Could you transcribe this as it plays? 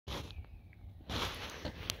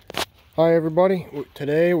Hi everybody,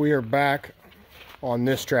 today we are back on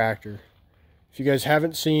this tractor. If you guys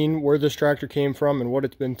haven't seen where this tractor came from and what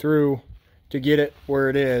it's been through to get it where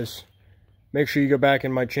it is, make sure you go back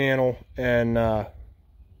in my channel and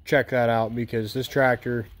check that out, because this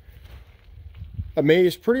tractor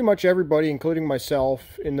amazed pretty much everybody, including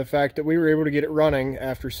myself, in the fact that we were able to get it running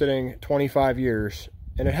after sitting 25 years.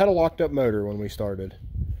 And it had a locked up motor when we started,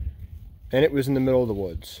 and it was in the middle of the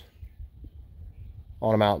woods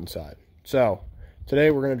on a mountainside. So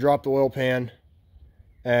today we're going to drop the oil pan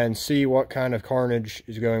and see what kind of carnage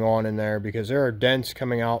is going on in there, because there are dents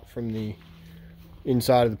coming out from the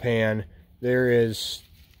inside of the pan. There is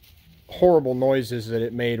horrible noises that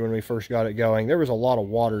it made when we first got it going. There was a lot of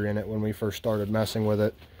water in it when we first started messing with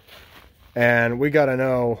it, and we got to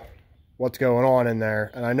know what's going on in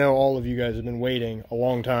there. And I know all of you guys have been waiting a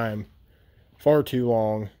long time, far too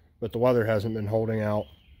long, but the weather hasn't been holding out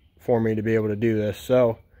for me to be able to do this.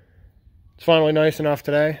 So it's finally nice enough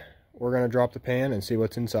today. We're going to drop the pan and see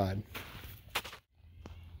what's inside.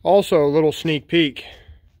 Also, a little sneak peek.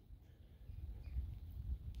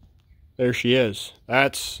 There she is.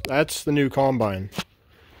 That's the new combine.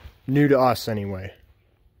 New to us anyway.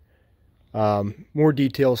 More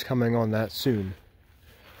details coming on that soon.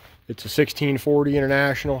 It's a 1640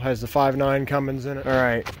 International, has the 5.9 Cummins in it.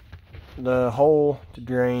 Alright, the hole to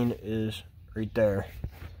drain is right there.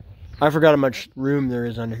 I forgot how much room there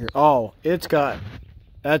is under here. Oh, that's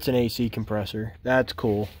an AC compressor. That's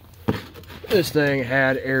cool. This thing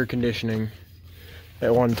had air conditioning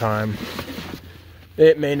at one time.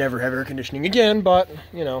 It may never have air conditioning again, but,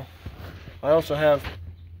 you know.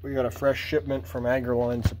 We got a fresh shipment from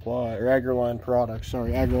Agrilion Supply, or Agrilion Products.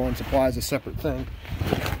 Sorry, Agrilion Supply is a separate thing.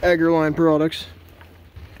 Agrilion Products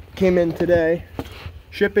came in today.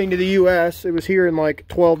 Shipping to the US, it was here in like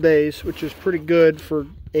 12 days, which is pretty good for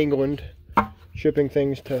England, shipping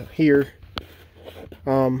things to here.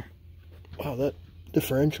 Wow, that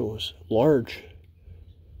differential is large.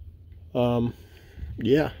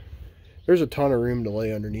 Yeah, there's a ton of room to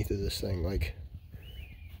lay underneath of this thing. Like,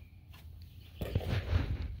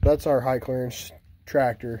 that's our high clearance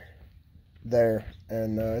tractor there,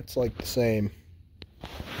 and it's like the same.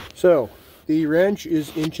 So the wrench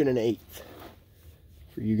is 1 1/8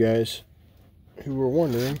 for you guys who were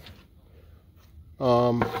wondering.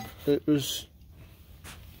 It was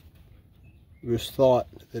thought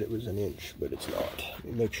that it was 1 inch, but it's not. Let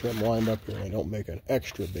me make sure I'm lined up here and I don't make an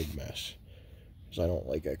extra big mess, because I don't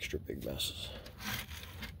like extra big messes,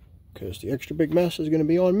 because the extra big mess is going to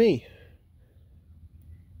be on me.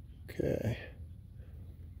 Okay.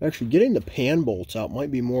 Actually, getting the pan bolts out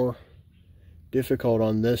might be more difficult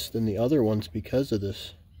on this than the other ones because of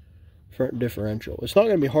this front differential. It's not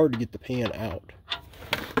going to be hard to get the pan out.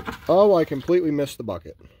 Oh, I completely missed the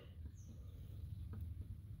bucket.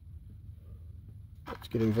 It's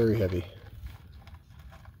getting very heavy.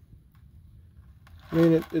 I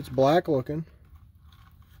mean, it's black looking.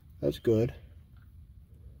 That's good.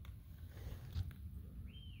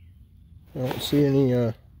 I don't see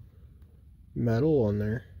any metal on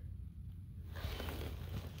there.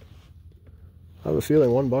 I have a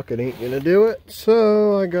feeling one bucket ain't gonna do it,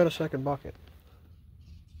 so I got a second bucket.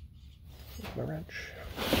 Here's my wrench.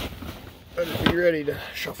 Better be ready to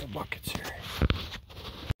shuffle buckets here.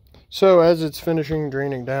 So as it's finishing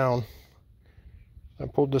draining down, I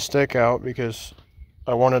pulled the stick out because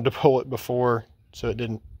I wanted to pull it before, so it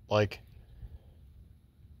didn't, like,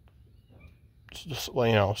 just,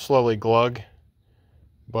 you know, slowly glug.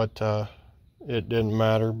 But it didn't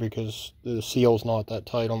matter because the seal's not that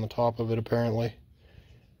tight on the top of it, apparently.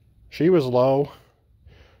 She was low.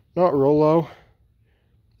 Not real low.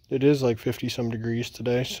 It is like 50 some degrees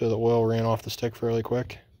today, so the oil ran off the stick fairly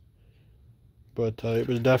quick. But it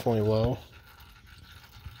was definitely low.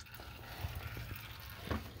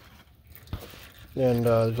 And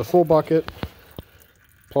there's a full bucket,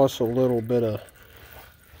 plus a little bit of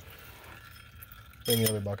in the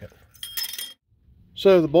other bucket.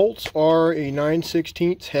 So the bolts are a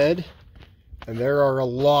 9/16 head, and there are a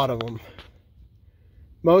lot of them.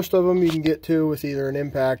 Most of them you can get to with either an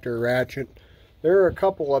impact or a ratchet. There are a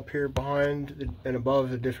couple up here behind and above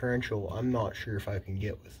the differential. I'm not sure if I can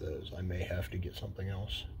get with those. I may have to get something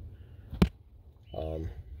else.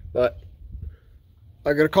 But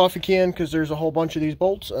I got a coffee can because there's a whole bunch of these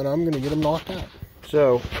bolts, and I'm going to get them knocked out.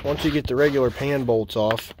 So once you get the regular pan bolts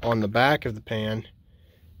off, on the back of the pan,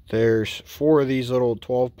 there's 4 of these little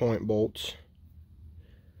 12-point bolts,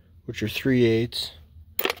 which are 3/8.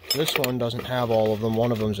 This one doesn't have all of them.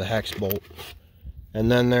 One of them's a hex bolt. And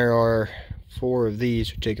then there are 4 of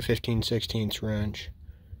these, which take a 15/16 wrench.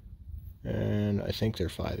 And I think they're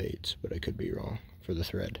 5/8, but I could be wrong for the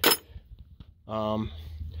thread. Looking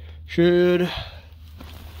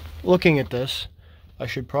at this, I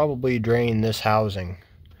should probably drain this housing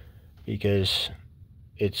because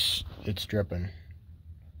it's dripping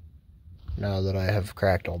now that I have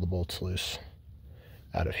cracked all the bolts loose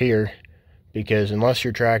out of here, because unless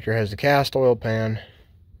your tractor has the cast oil pan,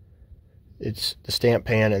 it's the stamp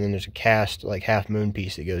pan, and then there's a cast like half moon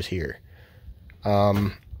piece that goes here.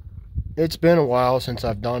 It's been a while since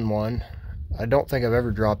I've done one. I don't think I've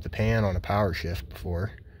ever dropped the pan on a power shift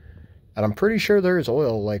before, and I'm pretty sure there's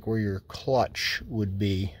oil like where your clutch would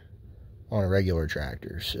be on a regular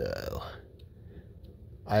tractor, so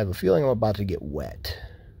I have a feeling I'm about to get wet,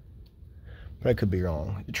 but I could be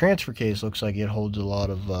wrong. The transfer case looks like it holds a lot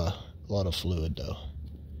of fluid though,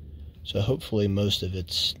 so hopefully most of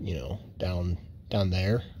it's, you know, down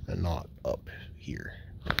there and not up here,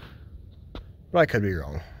 but I could be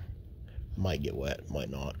wrong. Might get wet, might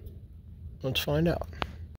not. Let's find out.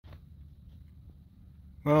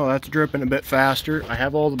 Well, that's dripping a bit faster. I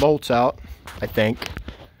have all the bolts out, I think,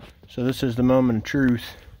 so this is the moment of truth.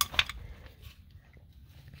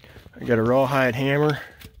 I got a rawhide hammer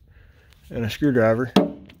and a screwdriver. Let's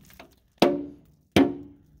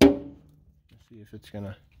see if it's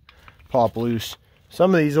gonna pop loose.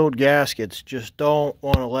 Some of these old gaskets just don't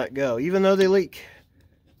want to let go. Even though they leak,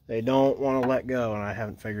 they don't want to let go, and I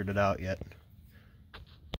haven't figured it out yet.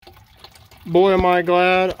 Boy, am I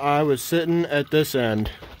glad I was sitting at this end,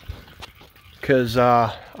 because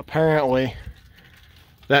apparently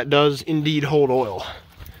that does indeed hold oil.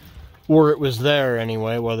 Or it was there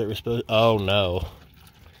anyway, whether it was supposed... Oh no.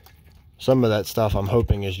 Some of that stuff I'm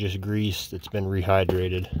hoping is just grease that's been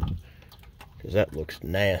rehydrated, because that looks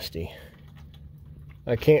nasty.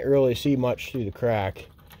 I can't really see much through the crack.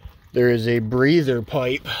 There is a breather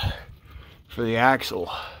pipe for the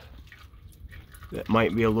axle that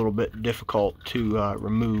might be a little bit difficult to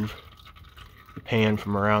remove the pan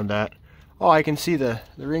from around that. Oh, I can see the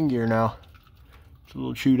ring gear now. It's a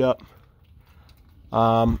little chewed up.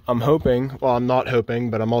 I'm hoping, well, I'm not hoping,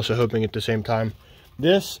 but I'm also hoping at the same time,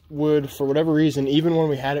 this would, for whatever reason, even when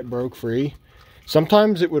we had it broke free,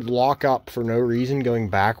 sometimes it would lock up for no reason going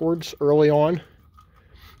backwards early on.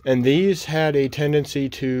 And these had a tendency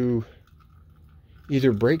to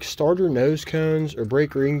either break starter nose cones or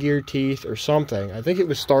break ring gear teeth or something. I think it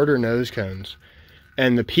was starter nose cones.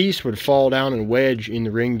 And the piece would fall down and wedge in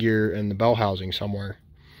the ring gear and the bell housing somewhere.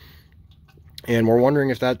 And we're wondering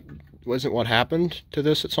if that wasn't what happened to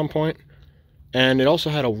this at some point. And it also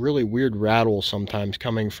had a really weird rattle sometimes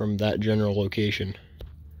coming from that general location.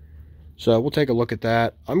 So we'll take a look at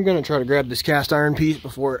that. I'm going to try to grab this cast iron piece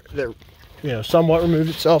before it, you know, somewhat removes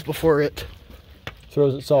itself before it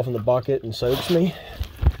throws itself in the bucket and soaks me.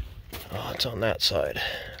 Oh, it's on that side.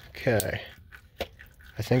 Okay.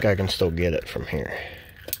 I think I can still get it from here.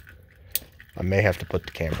 I may have to put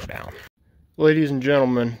the camera down. Ladies and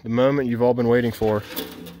gentlemen, the moment you've all been waiting for.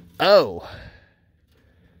 Oh!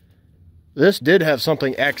 This did have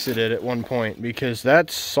something exited at one point, because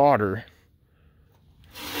that's solder.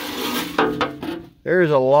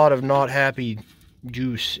 There's a lot of not happy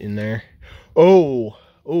juice in there. Oh!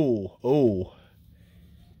 Oh! Oh!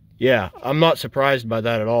 Yeah, I'm not surprised by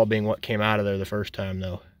that at all, being what came out of there the first time,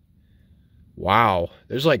 though. Wow,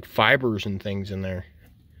 there's like fibers and things in there.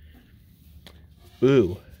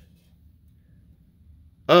 Ooh.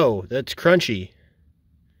 Oh, that's crunchy.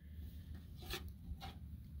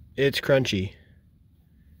 It's crunchy.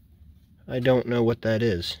 I don't know what that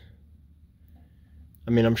is.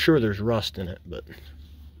 I mean, I'm sure there's rust in it, but...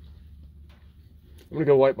 I'm gonna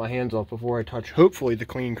go wipe my hands off before I touch, hopefully, the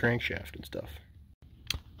clean crankshaft and stuff.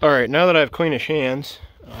 Alright, now that I have cleanish hands,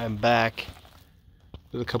 I'm back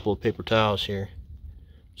with a couple of paper towels here.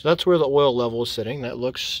 So that's where the oil level is sitting. That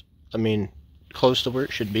looks, I mean, close to where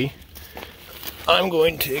it should be. I'm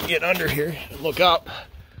going to get under here and look up.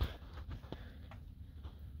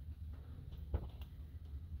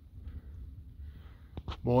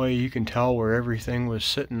 Boy, you can tell where everything was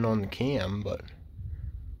sitting on the cam, but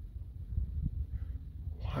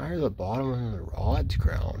why are the bottom of the rods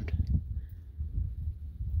ground?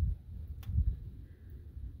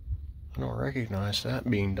 I don't recognize that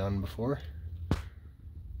being done before.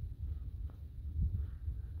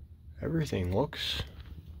 Everything looks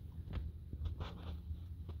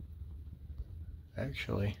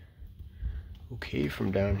actually okay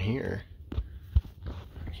from down here.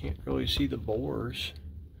 I can't really see the bores.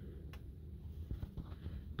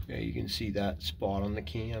 Yeah, you can see that spot on the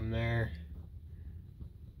cam there.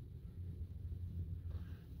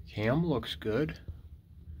 Cam looks good.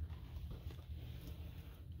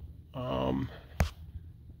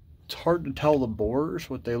 It's hard to tell the bores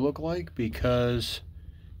what they look like, because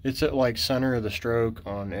It's at like center of the stroke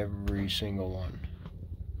on every single one.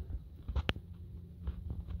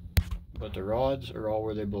 But the rods are all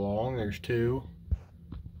where they belong. There's 2,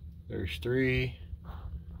 there's 3,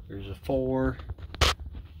 there's a 4,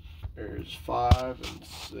 there's 5 and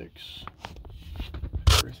 6.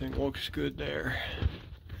 Everything looks good there.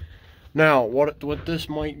 Now, what this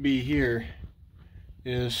might be here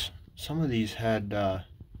is some of these had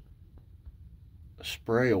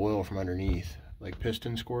spray oil from underneath, like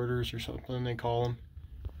piston squirters or something they call them.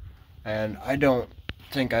 And I don't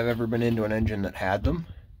think I've ever been into an engine that had them.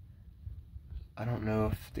 I don't know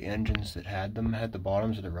if the engines that had them had the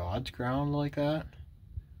bottoms of the rods ground like that.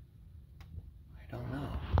 I don't know.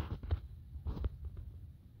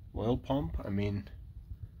 Oil pump, I mean,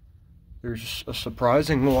 there's a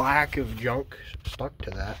surprising lack of junk stuck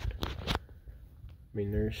to that. I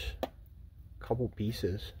mean, there's a couple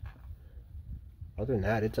pieces. Other than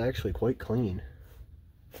that, it's actually quite clean.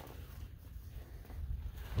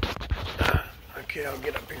 Okay, I'll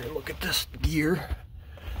get up here and look at this gear.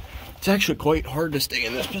 It's actually quite hard to stay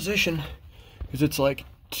in this position because it's like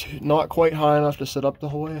not quite high enough to sit up the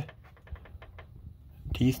whole way.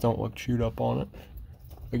 Teeth don't look chewed up on it.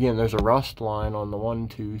 Again, there's a rust line on the one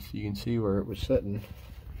tooth. You can see where it was sitting.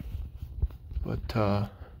 But there's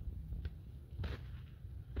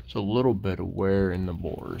a little bit of wear in the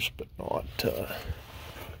bores, but not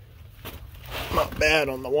bad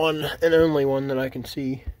on the one and only one that I can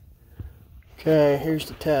see. Okay, here's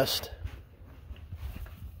the test.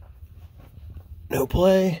 No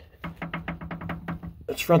play.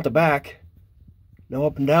 That's front to back. No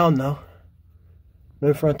up and down though.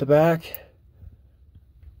 No front to back.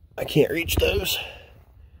 I can't reach those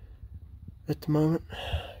at the moment.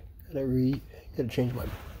 Gotta change my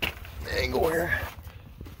angle here.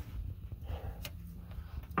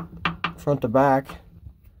 Front to back.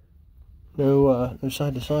 No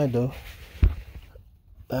side to side though.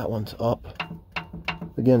 That one's up.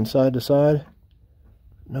 Again, side to side.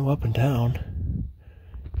 No up and down.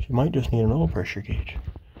 She might just need an oil pressure gauge.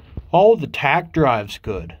 All the tack drive's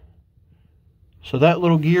good. So that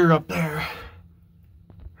little gear up there,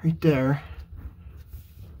 right there,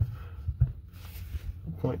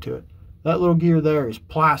 I'll point to it. That little gear there is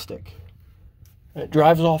plastic. It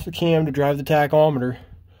drives off the cam to drive the tachometer.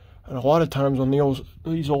 And a lot of times on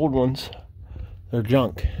these old ones, they're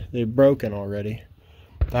junk. They've broken already.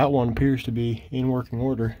 That one appears to be in working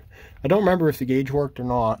order. I don't remember if the gauge worked or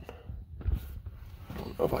not. I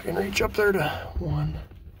don't know if I can reach up there to one.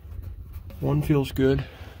 One feels good.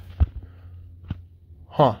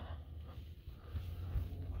 Huh.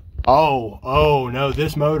 Oh no,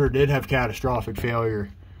 this motor did have catastrophic failure.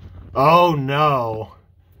 Oh no.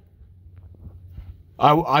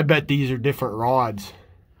 I bet these are different rods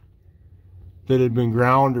that had been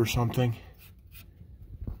ground or something.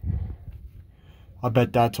 I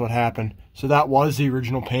bet that's what happened. So that was the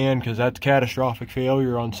original pan, because that's catastrophic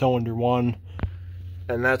failure on cylinder 1.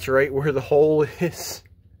 And that's right where the hole is.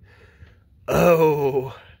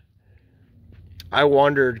 Oh. I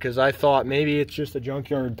wondered, because I thought maybe it's just a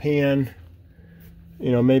junkyard pan.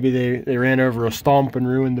 You know, maybe they ran over a stump and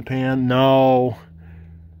ruined the pan. No.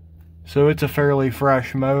 So it's a fairly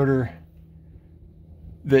fresh motor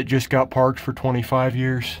that just got parked for 25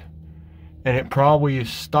 years. And it probably is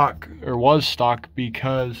stuck, or was stuck,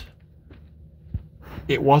 because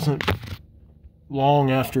it wasn't long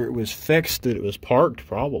after it was fixed that it was parked,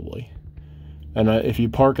 probably. And if you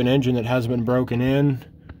park an engine that hasn't been broken in,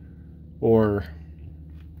 or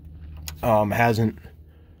hasn't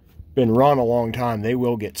been run a long time, they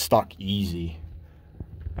will get stuck easy.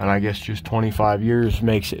 And I guess just 25 years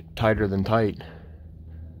makes it tighter than tight.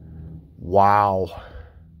 Wow.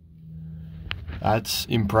 That's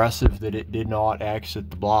impressive that it did not exit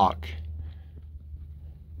the block.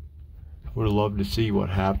 I would have loved to see what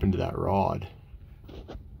happened to that rod.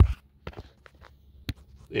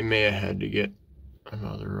 They may have had to get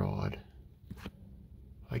another rod.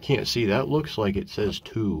 I can't see. That looks like it says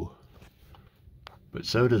 2. But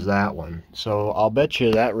so does that one. So I'll bet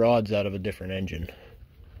you that rod's out of a different engine.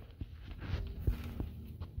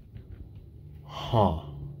 Huh.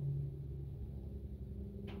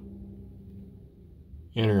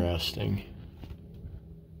 Interesting.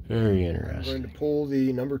 Very interesting. I'm going to pull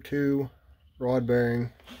the number 2 rod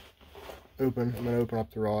bearing open. I'm going to open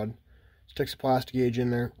up the rod. Sticks a plastic gauge in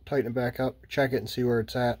there, tighten it back up, check it and see where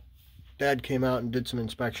it's at. Dad came out and did some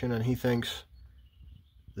inspection, and he thinks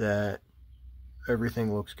that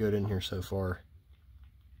everything looks good in here so far.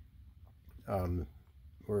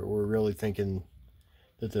 We're really thinking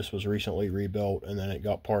that this was recently rebuilt and then it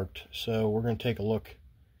got parked. So we're going to take a look,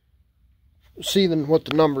 see what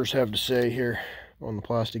the numbers have to say here. on the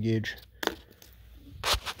plastic gauge.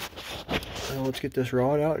 Now let's get this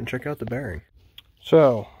rod out and check out the bearing.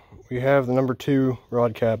 So we have the number 2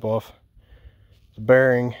 rod cap off. The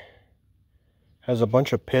bearing has a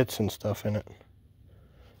bunch of pits and stuff in it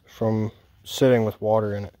from sitting with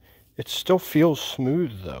water in it. It still feels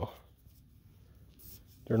smooth though.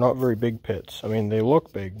 They're not very big pits. I mean, they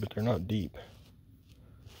look big, but they're not deep.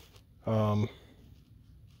 The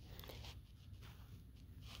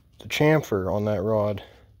chamfer on that rod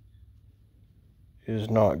is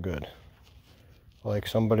not good. Like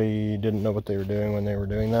somebody didn't know what they were doing when they were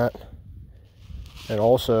doing that. And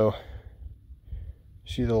also,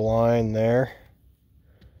 see the line there?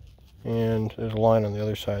 And there's a line on the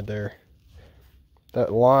other side there.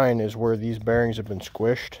 That line is where these bearings have been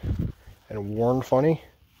squished and worn funny.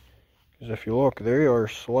 Because if you look, they are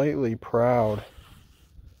slightly proud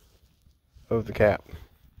of the cap.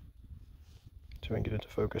 So I can get it to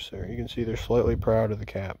focus there. You can see they're slightly proud of the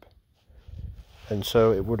cap. And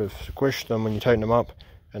so it would have squished them when you tighten them up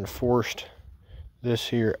and forced this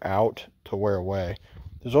here out to wear away.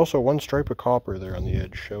 There's also one stripe of copper there on the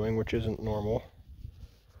edge showing, which isn't normal.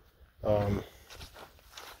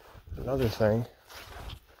 Another thing,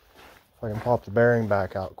 if I can pop the bearing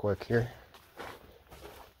back out quick here.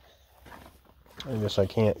 I guess I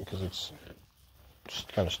can't because it's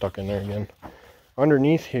just kind of stuck in there again.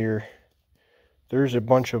 Underneath here, there's a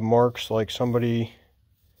bunch of marks like somebody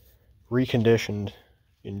reconditioned,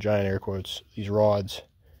 in giant air quotes, these rods,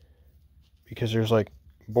 because there's like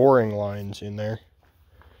boring lines in there.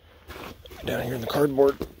 Down here in the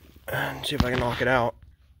cardboard, and see if I can knock it out.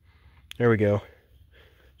 There we go.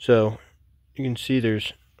 So you can see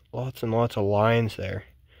there's lots and lots of lines there.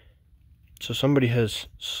 So somebody has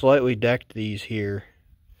slightly decked these here,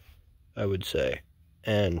 I would say,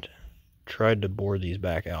 and tried to bore these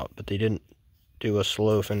back out, but they didn't do a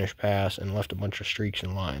slow finish pass and left a bunch of streaks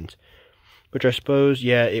and lines. Which I suppose,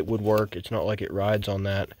 yeah, it would work. It's not like it rides on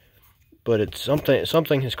that, but it's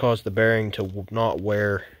something has caused the bearing to not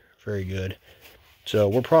wear very good. So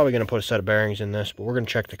we're probably going to put a set of bearings in this, but we're going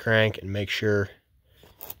to check the crank and make sure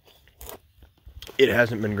it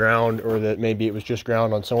hasn't been ground, or that maybe it was just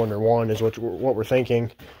ground on cylinder 1 is what we're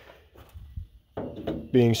thinking,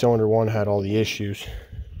 being cylinder 1 had all the issues.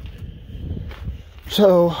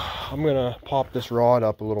 So I'm going to pop this rod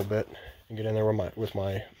up a little bit and get in there with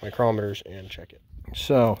my micrometers and check it.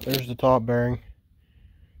 So there's the top bearing.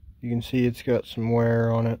 You can see it's got some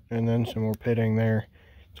wear on it and then some more pitting there.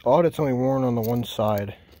 It's odd it's only worn on the one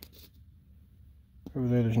side. Over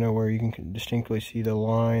there there's no wear. You can distinctly see the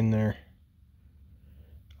line there.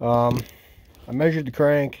 I measured the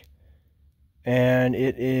crank and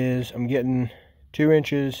it is, I'm getting 2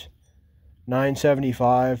 inches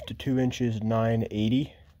 975 to 2 inches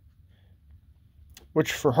 980,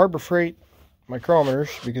 which for Harbor Freight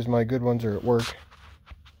micrometers, because my good ones are at work,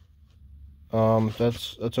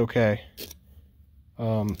 that's okay.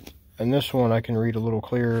 And this one I can read a little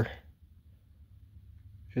clearer.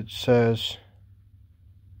 It says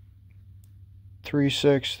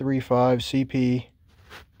 3635 CP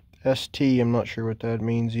ST, I'm not sure what that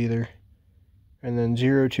means either, and then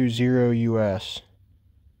 020 US.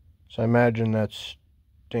 So I imagine that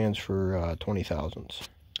stands for 20 thousandths.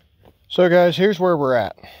 So guys, here's where we're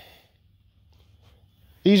at.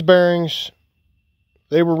 These bearings,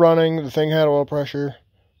 they were running, the thing had oil pressure.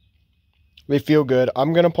 They feel good.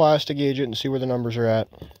 I'm going to plastic gauge it and see where the numbers are at.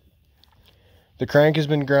 The crank has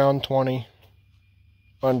been ground 20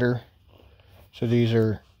 under. So these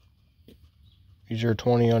are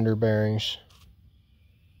 20 under bearings.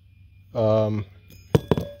 Looking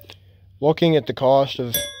at the cost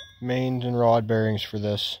of mains and rod bearings for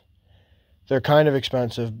this, they're kind of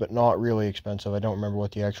expensive, but not really expensive. I don't remember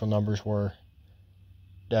what the actual numbers were.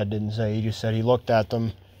 Dad didn't say. He just said he looked at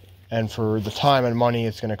them, and for the time and money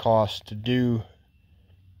it's going to cost to do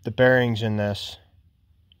the bearings in this,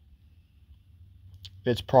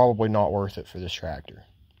 it's probably not worth it for this tractor.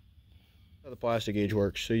 How the plastic gauge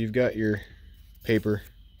works. So you've got your paper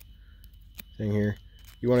thing here.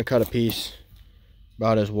 You want to cut a piece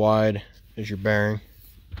about as wide as your bearing,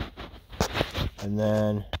 and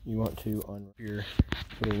then you want to unwrap your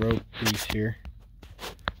little rope piece here.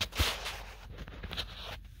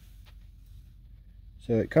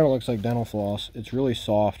 So it kind of looks like dental floss. It's really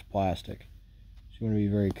soft plastic, so you want to be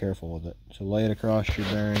very careful with it. So lay it across your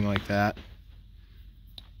bearing like that,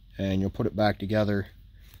 and you'll put it back together,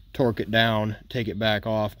 torque it down, take it back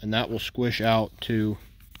off, and that will squish out to,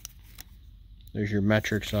 there's your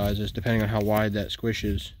metric sizes. Depending on how wide that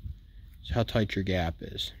squishes, is how tight your gap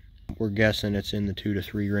is. We're guessing it's in the 2 to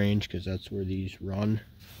 3 range because that's where these run,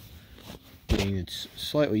 being it's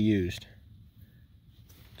slightly used.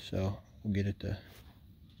 So we'll get it to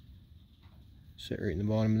sit right in the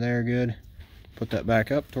bottom there good. Put that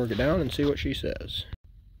back up, torque it down, and see what she says.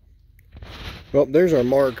 Well, there's our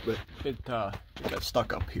mark, but it got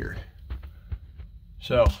stuck up here.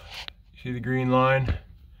 So, see the green line?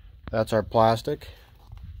 That's our plastic.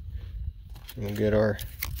 And we'll get our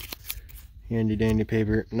handy dandy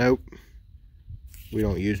paper. Nope, we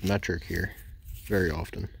don't use metric here very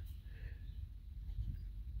often.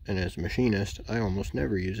 And as a machinist, I almost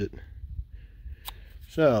never use it.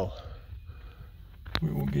 So,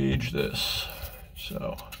 we will gauge this.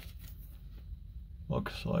 So,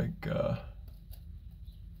 looks like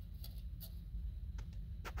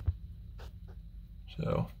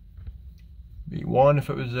so be 1 if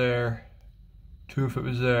it was there, 2 if it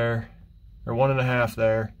was there, or 1.5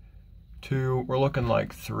 there, 2, we're looking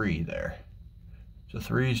like 3 there. So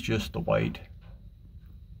 3 is just the white,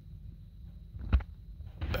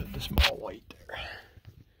 the small white there.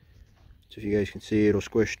 So if you guys can see, it'll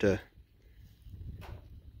squish to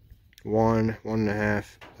 1, 1.5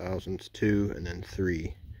 thousandths, 2, and then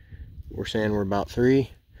 3. We're saying we're about 3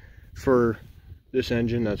 for this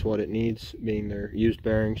engine. That's what it needs, being their used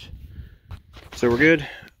bearings. So we're good.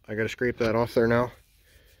 I gotta scrape that off there now.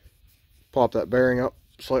 Pop that bearing up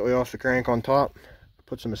slightly off the crank on top.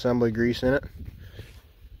 Put some assembly grease in it.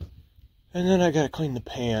 And then I gotta clean the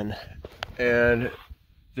pan and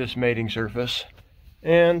this mating surface.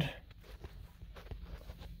 And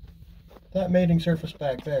that mating surface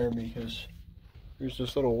back there, because there's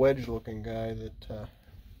this little wedge looking guy that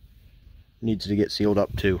needs to get sealed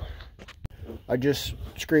up too. I just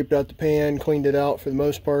scraped out the pan, cleaned it out for the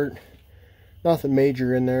most part. Nothing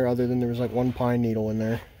major in there other than there was like 1 pine needle in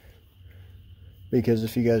there. Because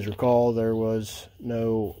if you guys recall, there was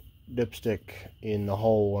no dipstick in the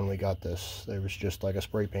hole when we got this. There was just like a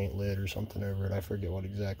spray paint lid or something over it. I forget what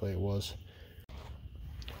exactly it was.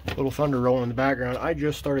 Little thunder rolling in the background. I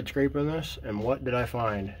just started scraping this, and what did I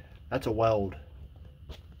find? That's a weld.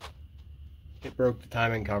 It broke the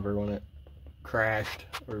timing cover when it crashed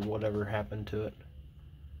or whatever happened to it.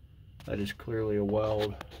 That is clearly a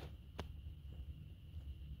weld.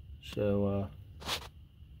 So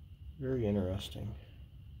very interesting.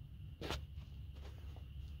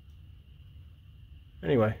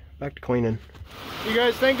 Anyway, back to cleaning. You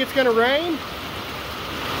guys think it's gonna rain?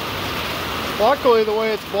 Luckily, the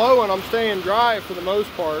way it's blowing, I'm staying dry for the most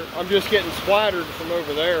part. I'm just getting splattered from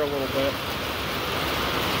over there a little bit.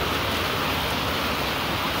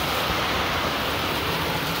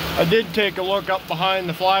 I did take a look up behind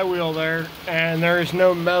the flywheel there, and there is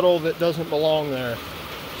no metal that doesn't belong there.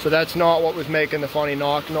 So that's not what was making the funny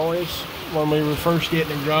knock noise when we were first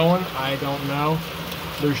getting it going. I don't know.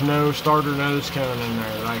 There's no starter nose cone in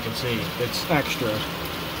there that I can see. It's extra.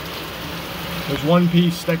 There's 1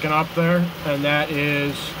 piece sticking up there, and that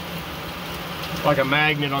is like a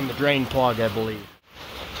magnet on the drain plug, I believe.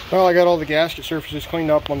 Well, I got all the gasket surfaces cleaned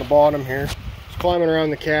up on the bottom here. Just climbing around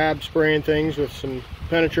the cab, spraying things with some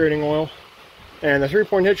penetrating oil. And the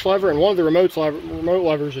 3-point hitch lever and one of the remote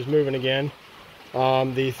levers is moving again.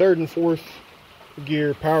 The 3rd and 4th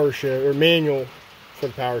gear power shift, or manual for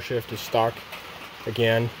the power shift, is stuck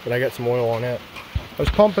again, but I got some oil on it. I was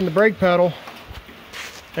pumping the brake pedal,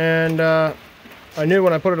 and I knew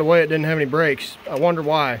when I put it away it didn't have any brakes. I wonder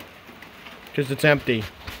why, because it's empty.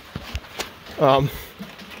 So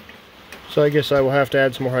I guess I will have to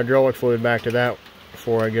add some more hydraulic fluid back to that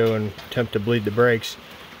before I go and attempt to bleed the brakes.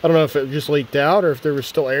 I don't know if it just leaked out or if there was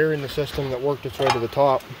still air in the system that worked its way to the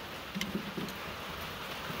top.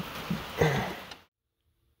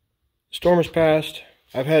 Storm has passed.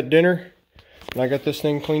 I've had dinner, and I got this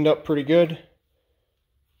thing cleaned up pretty good.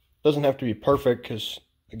 Doesn't have to be perfect because,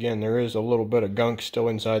 again, there is a little bit of gunk still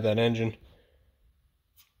inside that engine.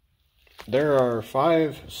 There are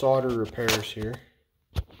 5 solder repairs here.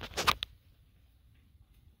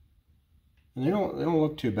 And they don't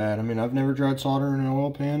look too bad. I mean, I've never tried soldering in an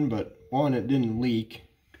oil pan, but one, it didn't leak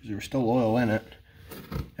because there was still oil in it.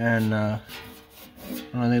 And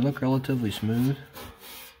they look relatively smooth.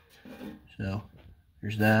 So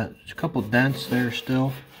there's that. There's a couple dents there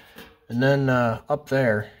still. And then up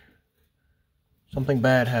there, something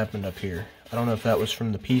bad happened up here. I don't know if that was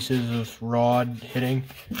from the pieces of rod hitting,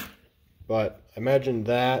 but I imagine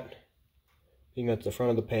that, being that's the front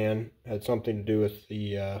of the pan, had something to do with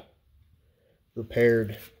the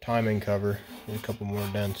repaired timing cover. There's a couple more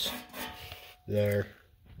dents there.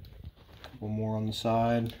 A couple more on the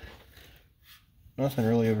side. Nothing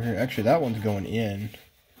really over here. Actually, that one's going in.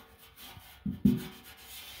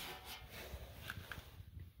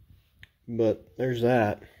 But there's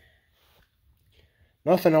that.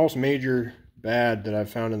 Nothing else major bad that I've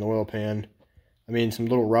found in the oil pan. some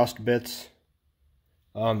little rust bits.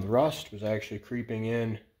 The rust was actually creeping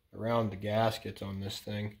in around the gaskets on this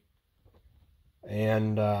thing.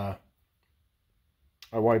 And I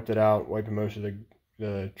wiped it out, wiped most of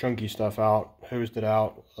the chunky stuff out, hosed it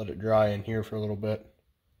out, let it dry in here for a little bit.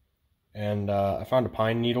 And I found a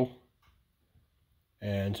pine needle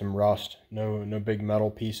and some rust, no big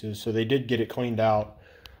metal pieces. So they did get it cleaned out.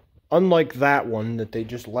 Unlike that one that they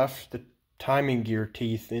just left the timing gear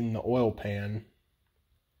teeth in the oil pan.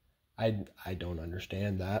 I don't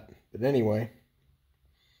understand that. But anyway,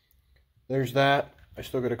 there's that. I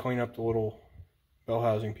still got to clean up the little bell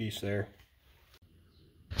housing piece there.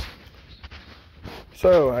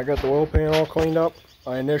 So I got the oil pan all cleaned up.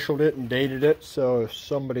 I initialed it and dated it, so if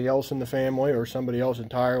somebody else in the family or somebody else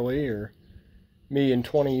entirely or me in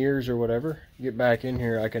 20 years or whatever get back in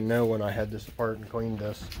here, I can know when I had this apart and cleaned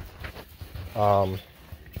this. I'm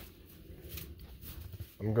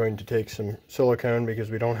going to take some silicone because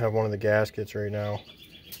we don't have one of the gaskets right now.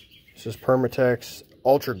 This is Permatex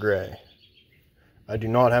Ultra Gray. I do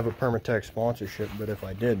not have a Permatex sponsorship, but if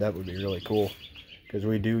I did, that would be really cool because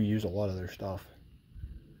we do use a lot of their stuff.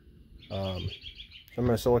 So I'm going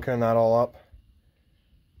to silicone that all up,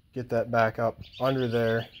 get that back up under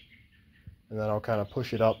there, and then I'll kind of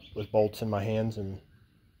push it up with bolts in my hands and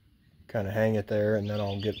kind of hang it there, and then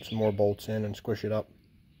I'll get some more bolts in and squish it up.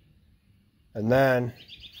 And then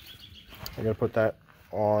I'm going to put that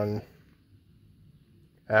on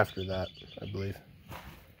after that, I believe,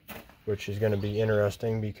 which is going to be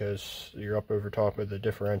interesting because you're up over top of the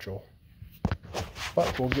differential.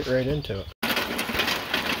 But we'll get right into it.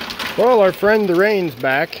 Well, our friend the rain's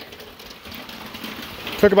back.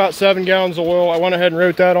 Took about 7 gallons of oil. I went ahead and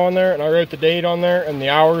wrote that on there, and I wrote the date on there and the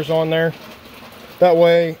hours on there. That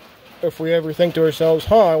way, if we ever think to ourselves,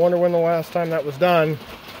 I wonder when the last time that was done,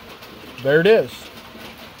 there it is.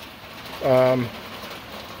 And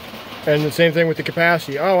the same thing with the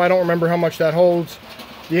capacity. I don't remember how much that holds.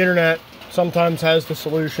 The internet sometimes has the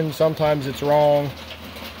solution, sometimes it's wrong.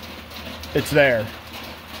 It's there.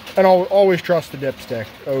 And I'll always trust the dipstick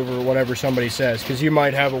over whatever somebody says, because you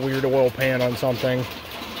might have a weird oil pan on something,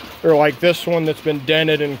 or like this one that's been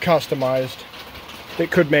dented and customized.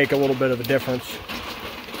 It could make a little bit of a difference.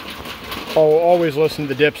 I'll always listen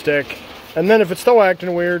to the dipstick. And then if it's still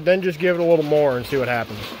acting weird, then just give it a little more and see what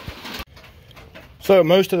happens. So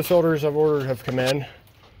most of the filters I've ordered have come in.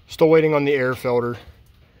 Still waiting on the air filter.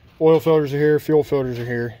 Oil filters are here, fuel filters are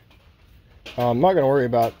here. I'm not going to worry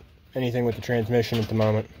about anything with the transmission at the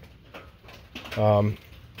moment.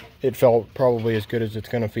 It felt probably as good as it's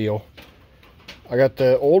going to feel. I got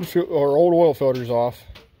the old oil filters off,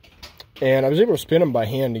 and I was able to spin them by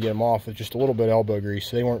hand to get them off with just a little bit of elbow grease.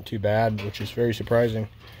 So they weren't too bad, which is very surprising.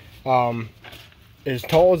 As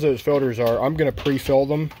tall as those filters are, I'm going to pre-fill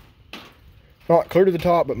them. Not clear to the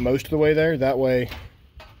top, but most of the way there. That way,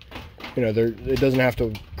 you know, it doesn't have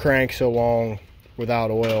to crank so long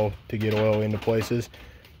without oil to get oil into places.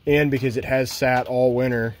 And because it has sat all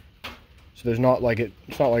winter, so there's not like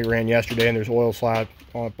it's not like it ran yesterday and there's oil slap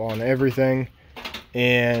up on everything.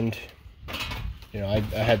 And, you know, I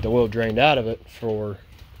had the oil drained out of it for,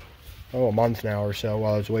 a month now or so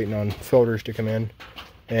while I was waiting on filters to come in.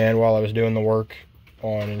 And while I was doing the work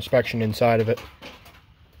on inspection inside of it.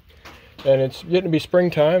 And it's getting to be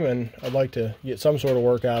springtime, and I'd like to get some sort of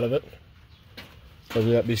work out of it.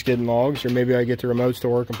 Whether that be skidding logs, or maybe I get the remotes to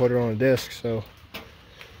work and put it on a disc. So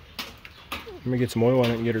let me get some oil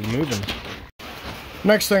in it and get it moving.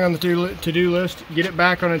 Next thing on the to-do list, get it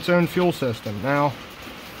back on its own fuel system. Now,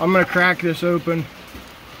 I'm going to crack this open.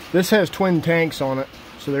 This has twin tanks on it,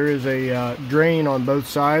 so there is a drain on both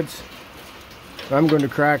sides. I'm going to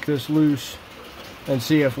crack this loose and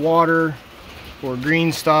see if water or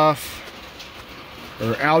green stuff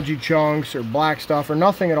or algae chunks or black stuff or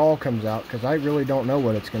nothing at all comes out, because I really don't know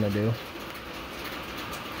what it's going to do.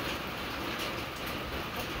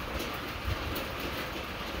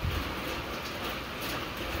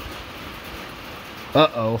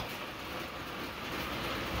 Uh-oh.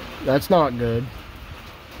 That's not good.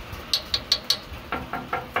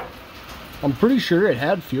 I'm pretty sure it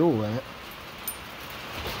had fuel in it.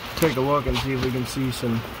 Take a look and see if we can see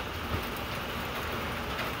some.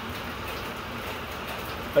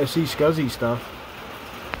 I see scuzzy stuff.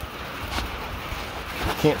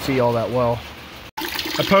 Can't see all that well.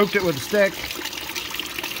 I poked it with a stick,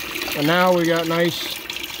 and now we got nice,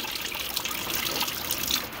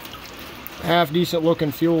 half decent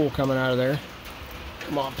looking fuel coming out of there.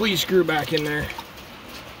 Come on, please screw back in there.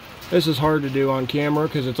 This is hard to do on camera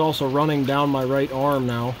because it's also running down my right arm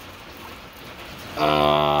now.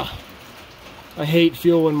 I hate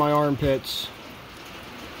fuel in my armpits.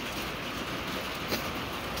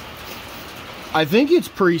 I think it's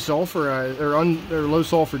pre-sulfurized or low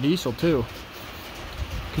sulfur diesel too,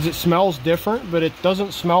 because it smells different, but it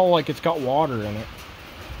doesn't smell like it's got water in it.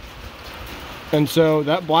 And so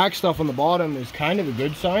that black stuff on the bottom is kind of a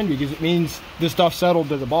good sign, because it means this stuff settled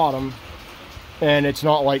to the bottom, and it's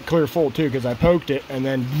not like clear full too, because I poked it and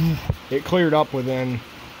then it cleared up within,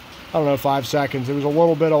 I don't know, 5 seconds. It was a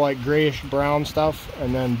little bit of like grayish brown stuff,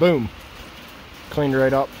 and then boom, cleaned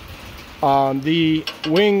right up. The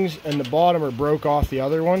wings and the bottom are broke off the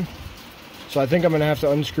other one, so I think I'm gonna have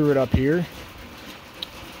to unscrew it up here.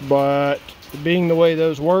 But being the way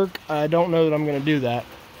those work, I don't know that I'm gonna do that.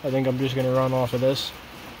 I think I'm just gonna run off of this.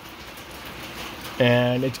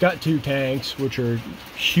 And it's got 2 tanks, which are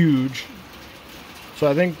huge, so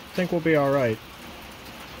I think we'll be all right.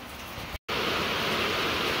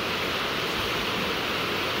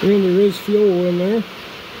 I mean, there is fuel in there.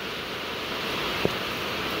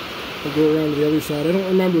 I'll go around to the other side. I don't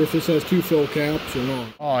remember if this has 2 fill caps or not.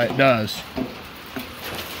 Oh, it does.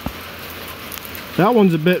 That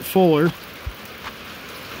one's a bit fuller.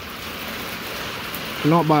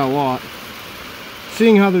 Not by a lot.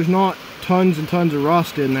 Seeing how there's not tons and tons of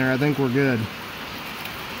rust in there, I think we're good.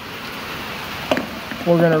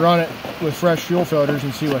 We're gonna run it with fresh fuel filters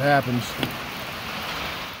and see what happens.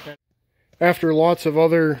 After lots of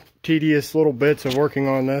other tedious little bits of working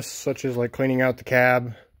on this, such as like cleaning out the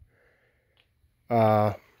cab,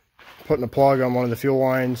 putting a plug on one of the fuel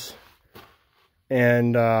lines,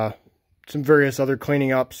 and some various other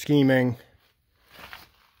cleaning up, scheming,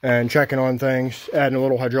 and checking on things, adding a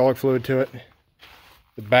little hydraulic fluid to it,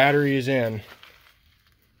 the battery is in,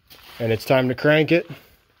 and it's time to crank it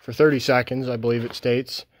for 30 seconds, I believe it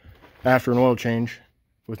states, after an oil change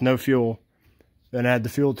with no fuel. Then add the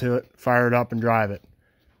fuel to it, fire it up, and drive it.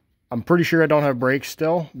 I'm pretty sure I don't have brakes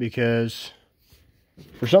still, because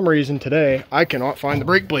for some reason today I cannot find the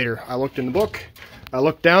brake bleeder. I looked in the book, I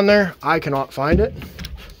looked down there, I cannot find it.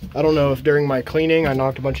 I don't know if during my cleaning I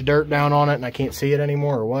knocked a bunch of dirt down on it and I can't see it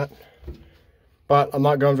anymore or what. But I'm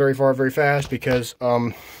not going very far very fast, because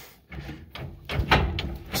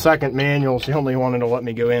second manual is the only one that'll let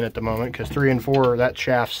me go in at the moment, because 3 and 4, that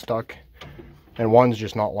shaft's stuck and 1's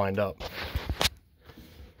just not lined up.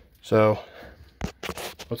 So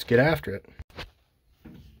let's get after it.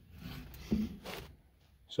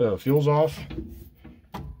 So fuel's off.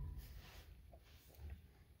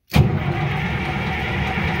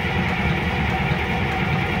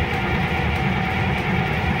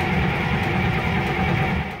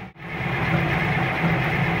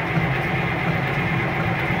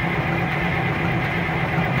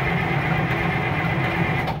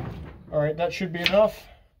 All right, that should be enough.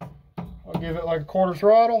 I'll give it like a 1/4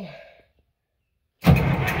 throttle. Come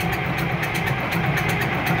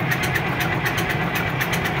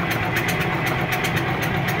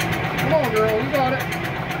on, girl, you got it.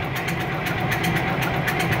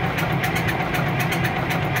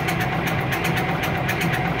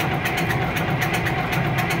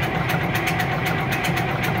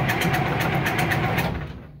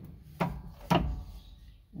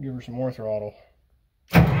 Give her some more throttle.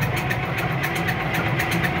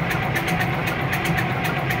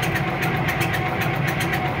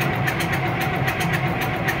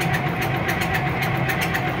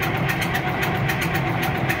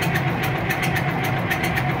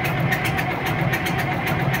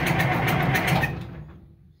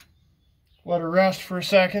 Let her rest for a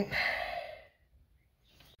second.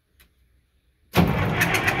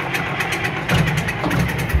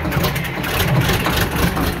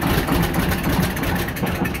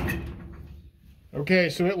 Okay,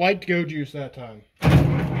 so it liked Go Juice that time.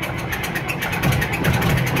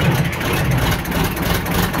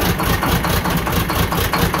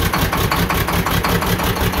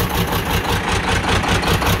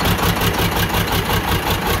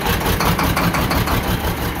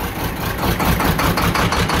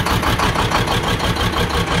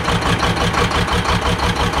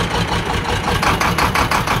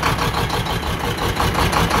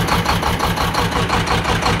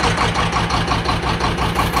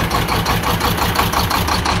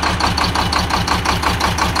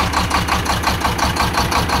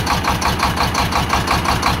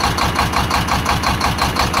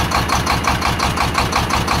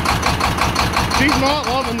 She's not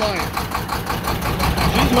loving life.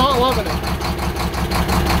 She's not loving it.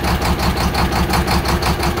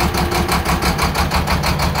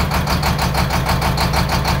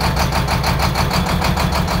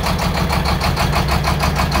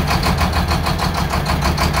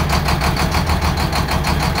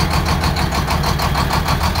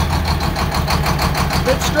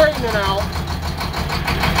 It's straightening out.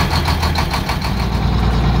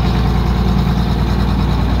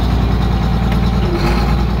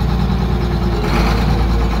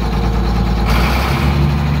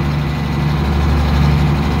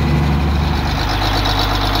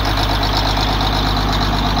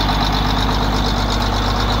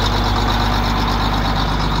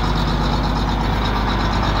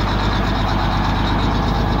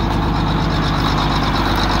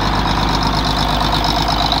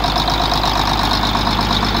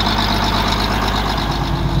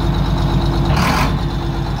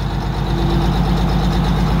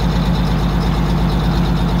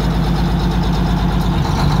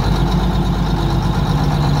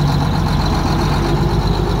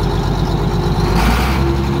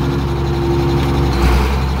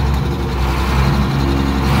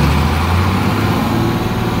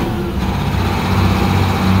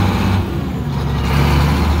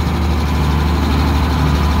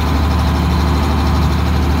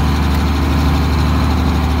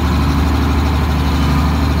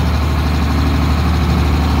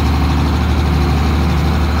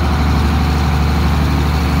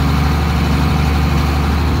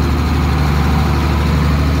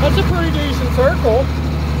 That's a pretty decent circle,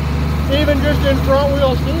 even just in front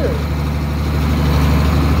wheel steer.